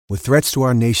With threats to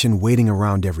our nation waiting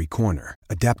around every corner,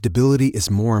 adaptability is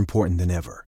more important than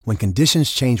ever. When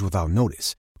conditions change without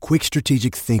notice, quick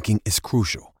strategic thinking is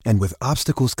crucial. And with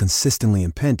obstacles consistently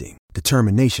impending,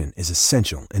 determination is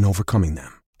essential in overcoming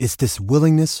them. It's this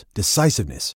willingness,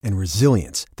 decisiveness, and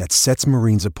resilience that sets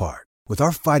Marines apart. With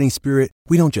our fighting spirit,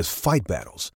 we don't just fight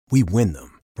battles, we win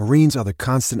them. Marines are the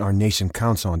constant our nation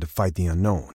counts on to fight the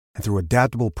unknown. And through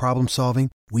adaptable problem solving,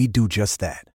 we do just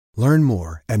that. Learn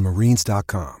more at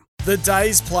marines.com. The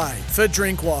Day's Play for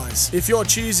Drinkwise. If you're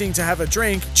choosing to have a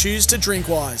drink, choose to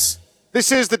Drinkwise.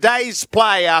 This is the Day's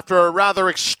Play after a rather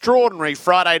extraordinary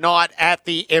Friday night at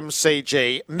the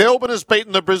MCG. Melbourne has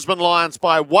beaten the Brisbane Lions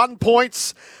by 1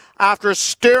 point after a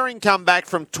stirring comeback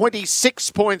from 26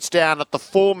 points down at the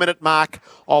 4-minute mark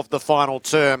of the final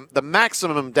term. The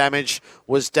maximum damage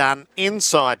was done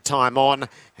inside time on.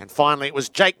 And finally, it was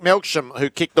Jake Melksham who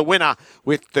kicked the winner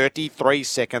with 33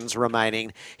 seconds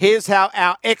remaining. Here's how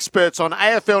our experts on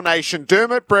AFL Nation,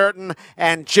 Dermot Brereton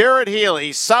and Gerard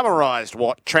Healy, summarised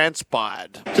what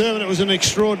transpired. Dermot, it was an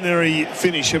extraordinary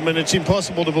finish. I mean, it's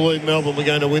impossible to believe Melbourne were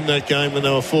going to win that game when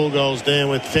they were 4 goals down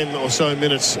with 10 or so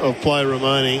minutes of play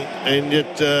remaining. And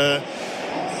yet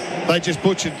they just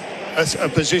butchered a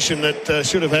position that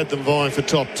should have had them vying for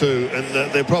top 2,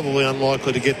 and they're probably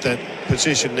unlikely to get that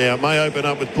position now. It may open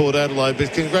up with Port Adelaide,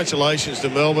 but congratulations to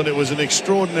Melbourne. It was an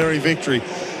extraordinary victory.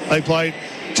 They played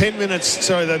 20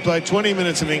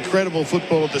 minutes of incredible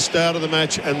football at the start of the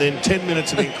match, and then 10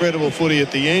 minutes of incredible footy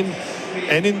at the end.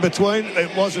 And in between,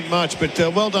 it wasn't much, but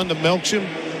well done to Melksham.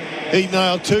 He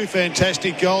nailed 2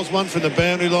 fantastic goals, one from the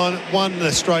boundary line, one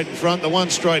straight in front. The one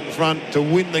straight in front to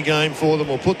win the game for them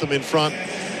or put them in front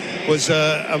was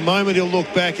a moment he'll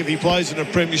look back if he plays in a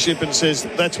premiership and says,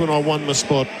 that's when I won my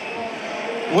spot.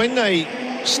 When they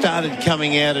started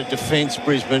coming out of defence,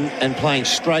 Brisbane, and playing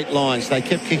straight lines, they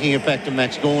kept kicking it back to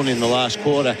Max Gawn in the last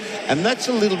quarter, and that's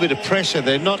a little bit of pressure.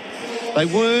 They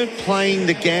weren't playing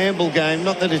the gamble game,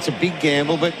 not that it's a big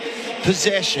gamble, but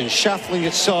possession, shuffling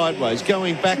it sideways,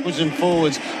 going backwards and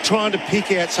forwards, trying to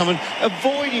pick out someone,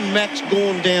 avoiding Max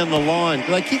Gawn down the line.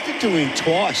 They kicked it to him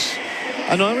twice.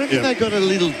 And I reckon they got a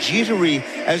little jittery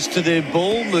as to their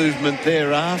ball movement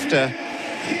thereafter.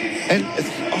 And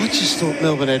I just thought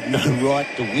Melbourne had no right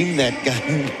to win that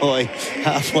game by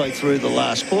halfway through the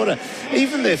last quarter.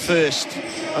 Even their first,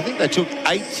 I think they took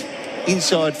 8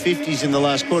 inside 50s in the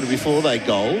last quarter before they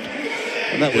goaled.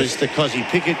 And that was the Cozzy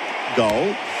Pickett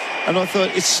goal. And I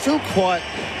thought it's still quite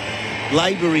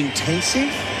labour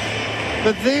intensive.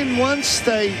 But then once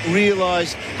they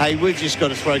realised, hey, we've just got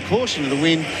to throw caution to the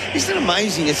wind, isn't it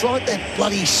amazing? It's like that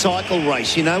bloody cycle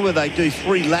race, where they do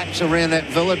 3 laps around that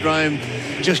velodrome,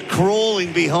 just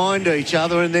crawling behind each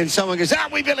other, and then someone goes,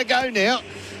 we better go now.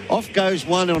 Off goes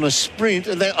one on a sprint,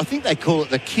 and I think they call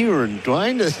it the Kieran,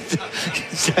 Dwayne.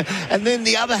 And then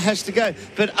the other has to go.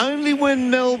 But only when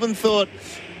Melbourne thought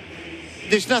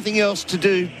there's nothing else to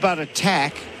do but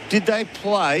attack did they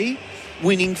play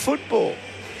winning football.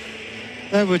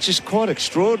 They were just quite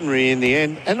extraordinary in the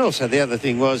end. And also the other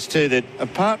thing was, too, that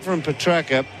apart from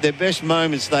Petrarca, their best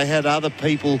moments, they had other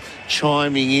people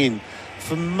chiming in.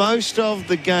 For most of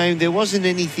the game, there wasn't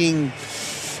anything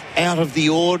out of the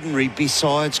ordinary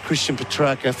besides Christian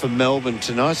Petrarca for Melbourne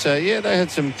tonight. So, they had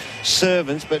some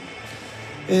servants, but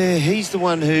he's the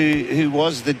one who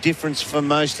was the difference for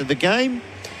most of the game.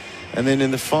 And then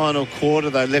in the final quarter,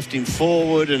 they left him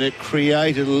forward, and it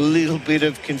created a little bit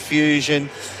of confusion.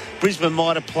 Brisbane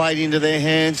might have played into their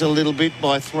hands a little bit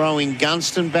by throwing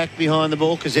Gunston back behind the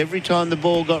ball, because every time the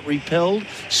ball got repelled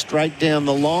straight down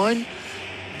the line,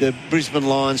 the Brisbane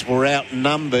Lions were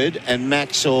outnumbered, and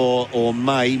Max or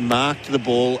May marked the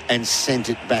ball and sent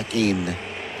it back in.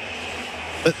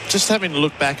 But just having to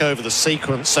look back over the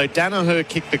sequence, so Danaher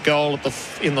kicked the goal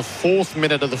in the 4th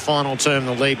minute of the final term.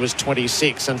 The lead was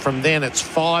 26, and from then it's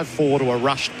 5-4 to a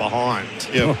rushed behind.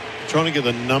 Yeah. Trying to get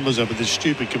the numbers up with this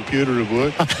stupid computer at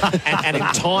work. and in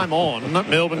time on,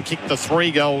 Melbourne kicked the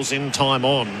 3 goals in time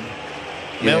on.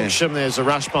 Melksham, there's a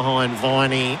rush behind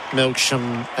Viney,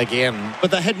 Melksham again.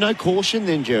 But they had no caution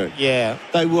then, Jared. Yeah.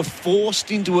 They were forced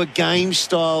into a game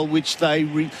style which they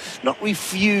not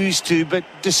refused to, but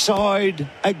decide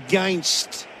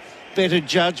against better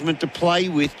judgment to play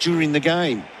with during the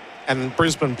game. And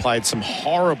Brisbane played some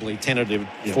horribly tentative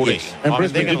footy. Yes. And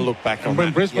they're going to look back on that.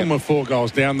 When Brisbane were 4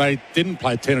 goals down, they didn't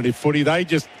play tentative footy. They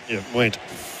just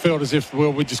felt as if,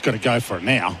 we're just going to go for it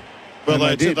now. Well,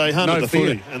 they hunted the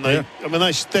footy. And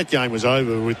that game was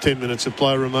over with 10 minutes of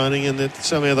play remaining, and that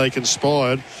somehow they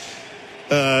conspired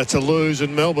to lose.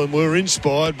 And Melbourne were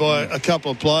inspired by a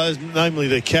couple of players, namely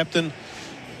their captain.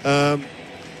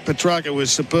 Petrarca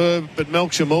was superb, but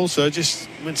Melksham also just,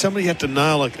 when somebody had to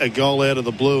nail a goal out of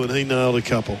the blue, and he nailed a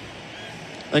couple.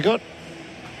 They got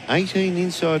 18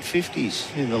 inside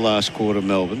 50s in the last quarter,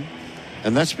 Melbourne,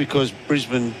 and that's because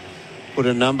Brisbane put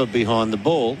a number behind the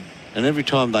ball, and every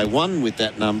time they won with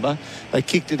that number, they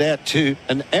kicked it out to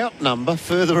an out number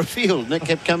further afield, and it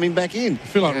kept coming back in. I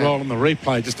feel like rolling the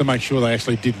replay just to make sure they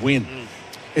actually did win.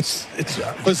 It's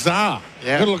bizarre.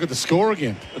 Yeah. You've got to look at the score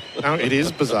again. No, it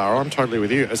is bizarre. I'm totally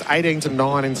with you. It was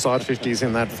 18-9 inside 50s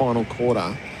in that final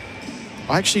quarter.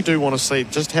 I actually do want to see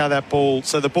just how that ball...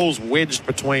 So the ball's wedged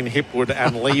between Hipwood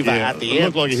and Lever at the it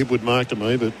end. looked like a Hipwood mark to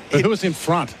me, but But who was in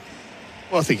front?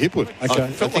 well, I think Hipwood. Okay. I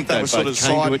think that they was sort both of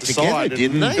came to side it to together, side.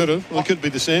 didn't they? Could have. Well, it could be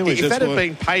the sandwich. If That's that had why.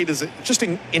 been paid as just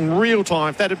in real time,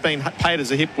 if that had been paid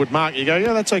as a Hipwood mark, you go,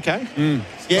 yeah, that's okay. Yeah.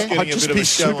 Getting I'd a just bit of be a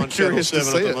show super on curious to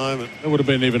Channel 7 see at it. the moment. It would have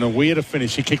been even a weirder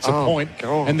finish. He kicks a Oh, point,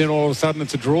 God. and then all of a sudden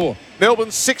it's a draw.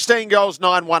 Melbourne 16 goals,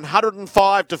 9,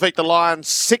 105 defeat the Lions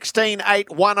 16-8,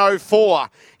 104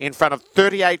 in front of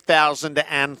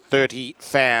 38,030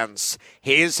 fans.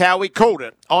 Here's how we called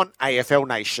it on AFL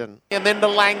Nation. And then to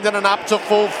Langdon and up to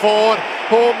full forward.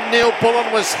 Poor Neil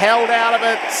Bullen was held out of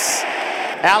it.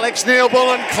 Alex Neil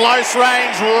Bullen, close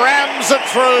range, rams it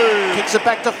through. Kicks it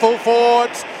back to full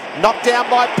forward. Knocked down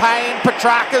by Payne.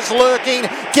 Petrarca's lurking.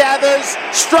 Gathers,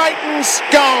 straightens,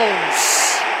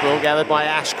 goals. Well gathered by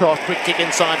Ashcroft. Quick kick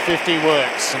inside 50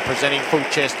 works. And presenting full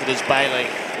chested is Bailey.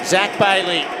 Zach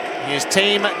Bailey. His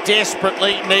team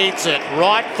desperately needs it.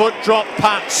 Right foot drop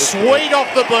punt. Sweet off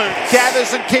the boot.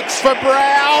 Gathers and kicks for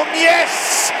Brown.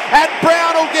 Yes! And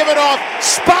Brown will give it off.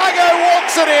 Spargo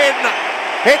walks it in.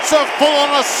 It's a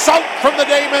full-on assault from the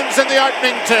Demons in the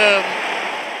opening term.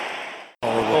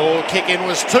 Oh, kick-in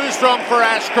was too strong for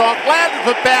Ashcroft. Landed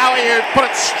for Bowie, who put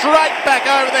it straight back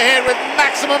over the head with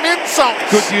maximum insult.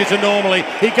 Good user normally.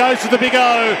 He goes to the big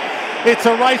O. It's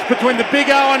a race between the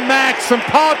big O and Max. Some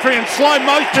poetry and slow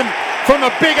motion from the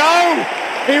big O.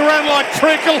 He ran like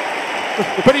Trickle,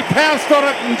 but he pounced on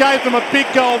it and gave them a big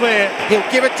goal there. He'll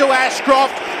give it to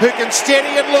Ashcroft, who can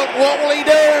steady and look. What will he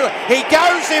do? He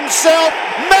goes himself.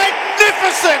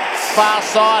 Magnificent! Far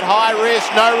side, high risk,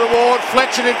 no reward.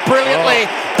 Fletcher did brilliantly.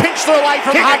 Pinched it away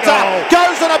from Kick a Hunter. goal.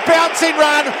 Goes on a bouncing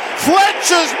run.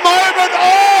 Fletcher's moment.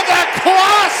 Oh, the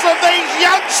class of these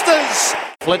youngsters!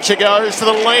 Fletcher goes to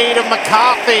the lead of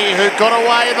McCarthy, who got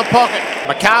away in the pocket.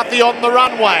 McCarthy on the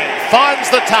runway.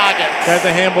 Finds the target. Gave the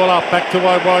handball up back to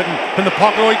Woden from the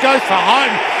pocket. Oh, he goes for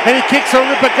home and he kicks a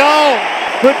ripper goal.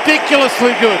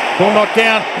 Ridiculously good. Ball not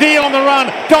down. Neil on the run.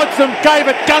 Dodged them. Gave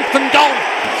it. Gunston goal.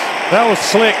 That was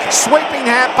slick. Sweeping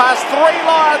hand pass. 3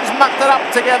 Lions mucked it up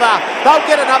together. They'll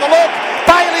get another look.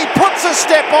 Bailey puts a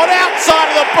step on outside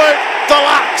of the boot.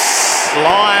 Deluxe.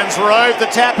 Lions rove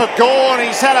the tap of Gawn.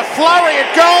 He's had a flurry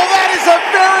at goal. That is a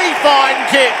very fine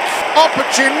kick.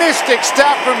 Opportunistic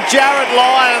stuff from Jared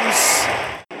Lyons.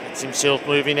 Gets himself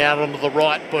moving out onto the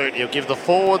right boot. He'll give the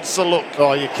forwards a look.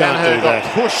 Oh, you can't Danaher do got that.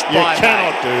 pushed You by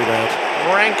cannot May. do that.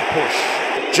 Rank push.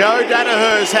 Joe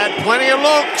Danaher's had plenty of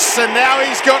looks, and now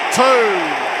he's got 2.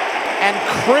 And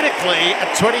critically, a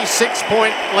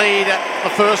 26-point lead at the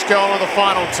first goal of the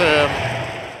final term.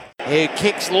 He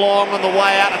kicks long on the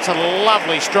way out. It's a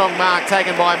lovely strong mark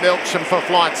taken by Melksham for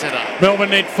flight centre.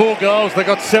 Melbourne need 4 goals. They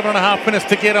got 7.5 minutes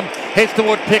to get him. Heads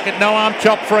toward Pickett. No arm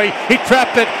chop free. He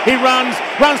trapped it. He runs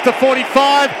to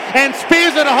 45 and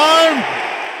spears it home.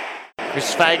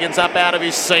 Chris Fagan's up out of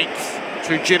his seat.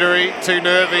 Too jittery, too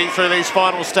nervy through these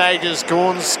final stages.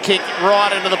 Gawn's kick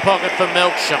right into the pocket for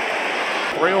Melksham.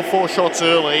 3 or 4 shots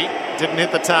early. Didn't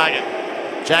hit the target.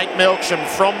 Jake Melksham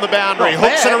from the boundary.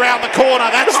 Hooks it around the corner.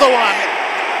 That's the one.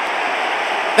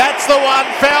 That's the one.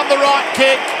 Found the right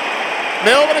kick.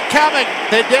 Melbourne are coming.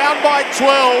 They're down by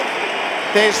 12.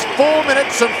 There's 4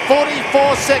 minutes and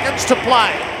 44 seconds to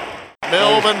play.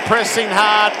 Melbourne pressing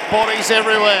hard. Bodies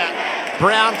everywhere.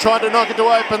 Brown tried to knock it to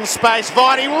open space.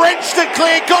 Viney wrenched it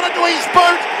clear. Got it to his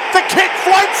boot. The kick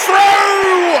floats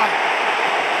through.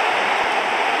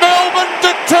 Melbourne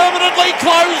determinedly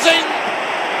closing.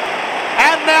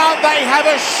 And now they have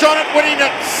a shot at winning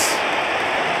it.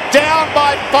 Down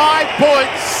by 5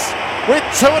 points with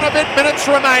 2 and a bit minutes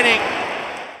remaining.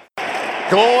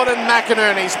 Gawn and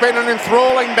McInerney. It's been an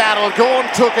enthralling battle. Gawn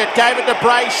took it, gave it to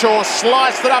Brayshaw,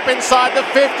 sliced it up inside the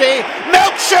 50.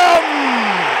 Melksham!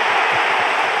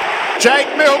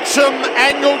 Jake Melksham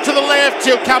angled to the left.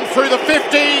 He'll come through the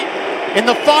 50 in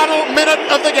the final minute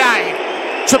of the game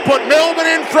to put Melbourne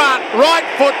in front. Right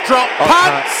foot drop,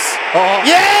 punts.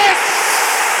 Yes!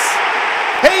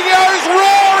 He goes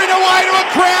roaring away to a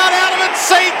crowd out of its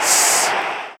seats.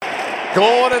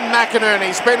 Gordon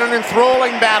McInerney's been an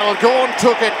enthralling battle. Gawn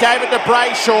took it, gave it to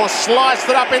Brayshaw, sliced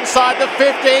it up inside the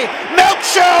 50.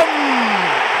 Milksham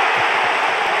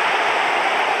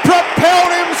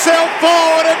propelled himself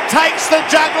forward and takes the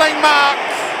juggling mark.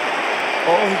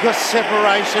 Oh, he got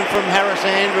separation from Harris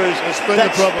Andrews. It's been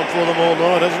the problem for them all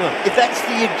night, hasn't it? If that's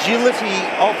the agility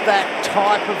of that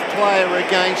type of player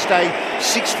against a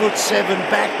 6'7"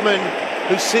 backman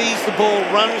who sees the ball,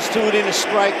 runs to it in a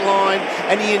straight line,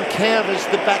 and he encounters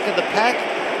the back of the pack,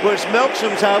 whereas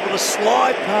Melksham's able to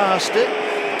slide past it,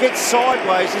 get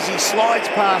sideways as he slides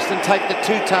past and take the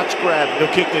two-touch grab.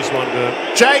 He'll kick this one, Bert.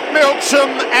 Jake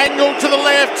Milksham angled to the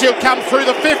left. He'll come through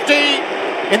the 50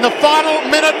 in the final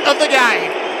minute of the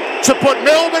game to put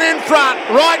Melbourne in front.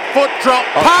 Right foot drop,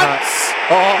 punts.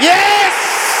 Yes!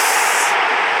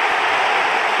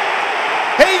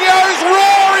 He goes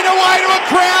roaring away to a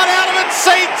crowd out of its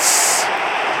seats.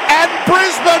 And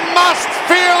Brisbane must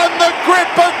feel in the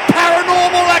grip of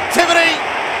paranormal activity.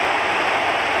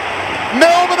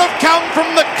 Melbourne have come from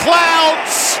the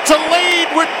clouds to lead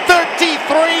with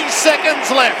 33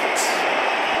 seconds left.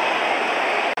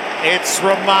 It's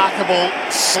remarkable.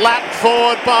 Slapped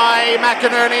forward by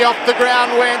McInerney, off the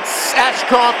ground went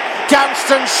Ashcroft.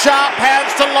 Gunston, sharp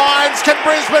hands to Lyons. Can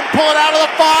Brisbane pull it out of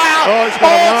the fire? It's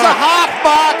a half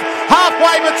mark.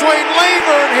 Halfway between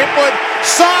Lever and Hipwood.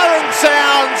 Siren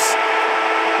sounds.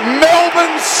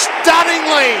 Melbourne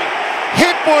stunningly.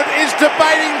 Hipwood is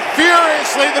debating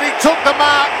furiously that he took the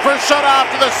mark for a shot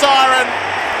after the siren.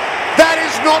 That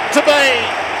is not to be.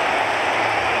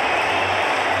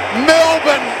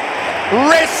 Melbourne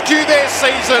rescue their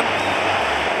season,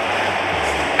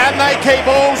 and they keep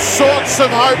all sorts of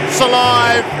hopes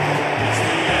alive.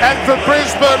 And for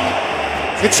Brisbane,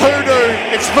 it's hoodoo,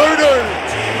 it's voodoo,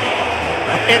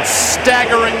 it's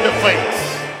staggering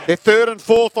defeat. They're third and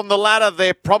fourth on the ladder.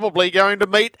 They're probably going to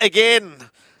meet again.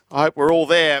 I hope we're all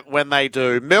there when they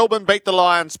do. Melbourne beat the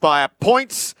Lions by a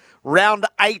point. Round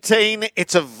 18,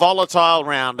 it's a volatile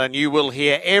round, and you will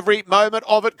hear every moment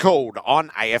of it called on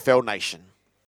AFL Nation.